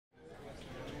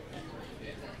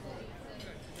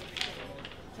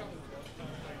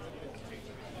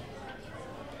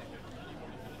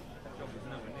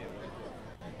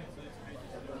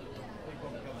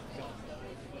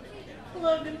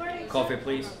Coffee,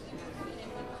 please.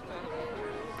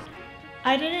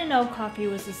 I didn't know coffee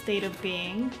was a state of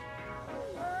being.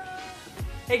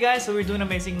 Hey guys, so we're doing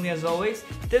amazingly as always.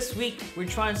 This week, we're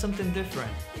trying something different.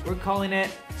 We're calling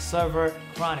it Sever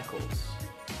Chronicles.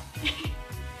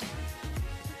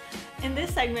 In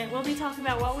this segment, we'll be talking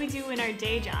about what we do in our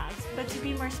day jobs, but to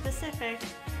be more specific,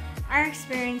 our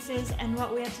experiences and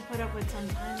what we have to put up with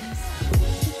sometimes.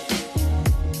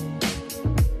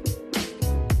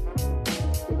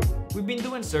 We've been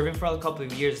doing serving for a couple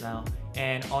of years now,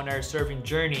 and on our serving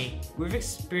journey, we've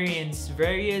experienced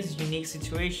various unique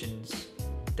situations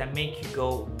that make you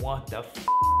go, what the f***?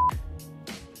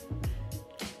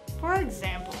 For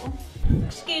example,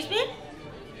 excuse me?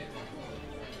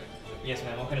 Yes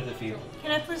ma'am, what can I do for you?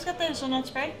 Can I please get the hazelnut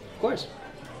spread? Of course.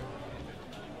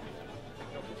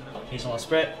 Hazelnut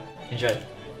spread, enjoy.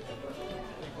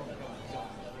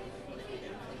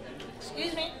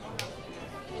 Excuse me?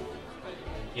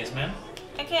 Yes ma'am?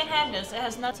 I can't have this, it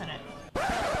has nuts in it.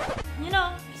 You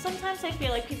know, sometimes I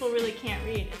feel like people really can't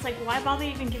read. It's like, why bother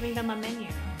even giving them a menu?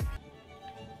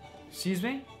 Excuse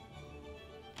me?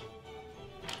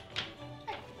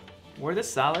 Were the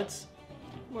salads?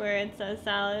 Where it says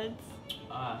salads.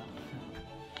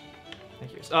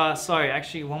 Thank you. Sorry,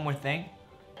 actually one more thing.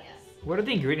 Yes. What are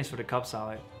the ingredients for the cup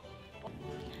salad?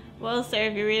 Well, sir,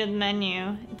 if you read the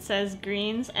menu, it says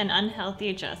greens and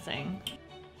unhealthy dressing.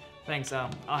 Thanks, I'll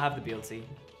have the BLT.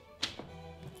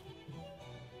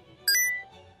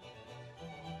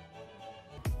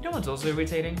 You know what's also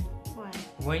irritating? What?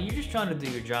 When you're just trying to do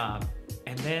your job,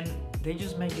 and then they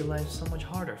just make your life so much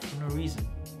harder for no reason.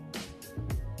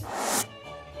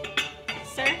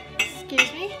 Sir,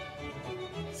 excuse me?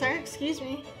 Sir, excuse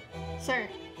me? Sir.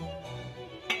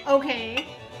 Okay.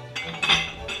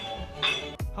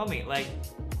 Homie, like,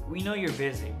 we know you're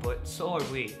busy, but so are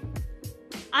we.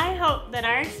 I hope that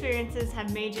our experiences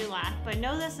have made you laugh, but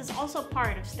know this is also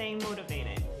part of staying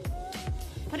motivated.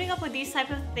 Putting up with these type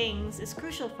of things is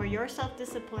crucial for your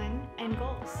self-discipline and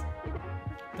goals.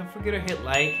 Don't forget to hit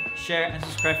like, share, and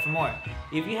subscribe for more.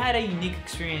 If you had a unique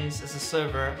experience as a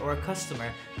server or a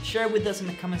customer, share it with us in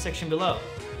the comment section below.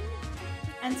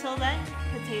 Until then,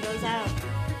 potatoes out.